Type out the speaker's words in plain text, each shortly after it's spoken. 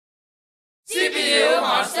CPU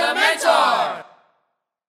Monster Mentor!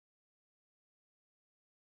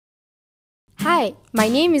 Hi, my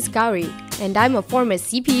name is Gauri, and I'm a former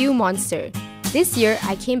CPU monster. This year,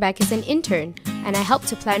 I came back as an intern, and I helped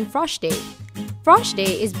to plan Frosh Day. Frosh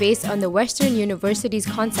Day is based on the Western University's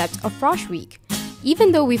concept of Frosh Week.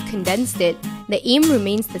 Even though we've condensed it, the aim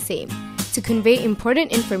remains the same, to convey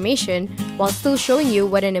important information while still showing you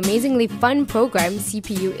what an amazingly fun program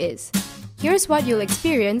CPU is. Here's what you'll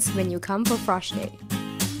experience when you come for Frosh Day.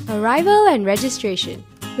 Arrival and registration.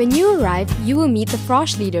 When you arrive, you will meet the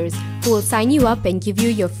Frosh leaders who will sign you up and give you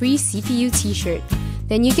your free CPU t-shirt.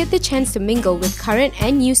 Then you get the chance to mingle with current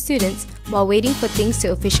and new students while waiting for things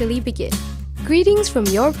to officially begin. Greetings from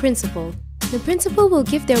your principal. The principal will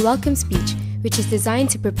give their welcome speech, which is designed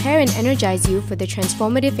to prepare and energize you for the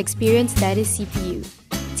transformative experience that is CPU.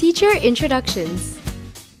 Teacher introductions.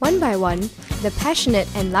 One by one, the passionate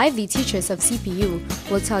and lively teachers of CPU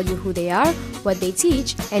will tell you who they are, what they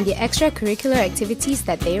teach, and the extracurricular activities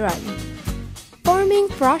that they run. Forming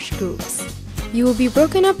Frosh groups. You will be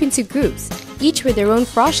broken up into groups, each with their own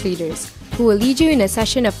Frosh leaders, who will lead you in a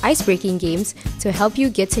session of ice-breaking games to help you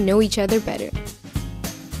get to know each other better.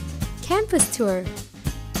 Campus tour.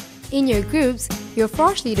 In your groups, your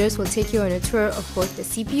Frosh leaders will take you on a tour of both the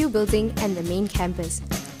CPU building and the main campus.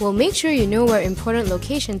 We'll make sure you know where important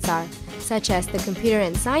locations are, such as the computer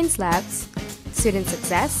and science labs, student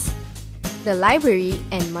success, the library,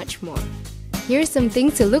 and much more. Here's some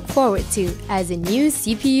things to look forward to as a new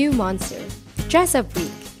CPU monster. Dress Up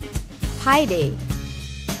Week, Pi Day,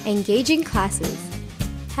 engaging classes,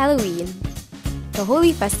 Halloween, the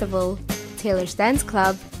Holy Festival, Taylor's Dance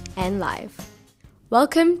Club, and live.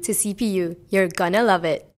 Welcome to CPU. You're gonna love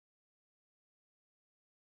it.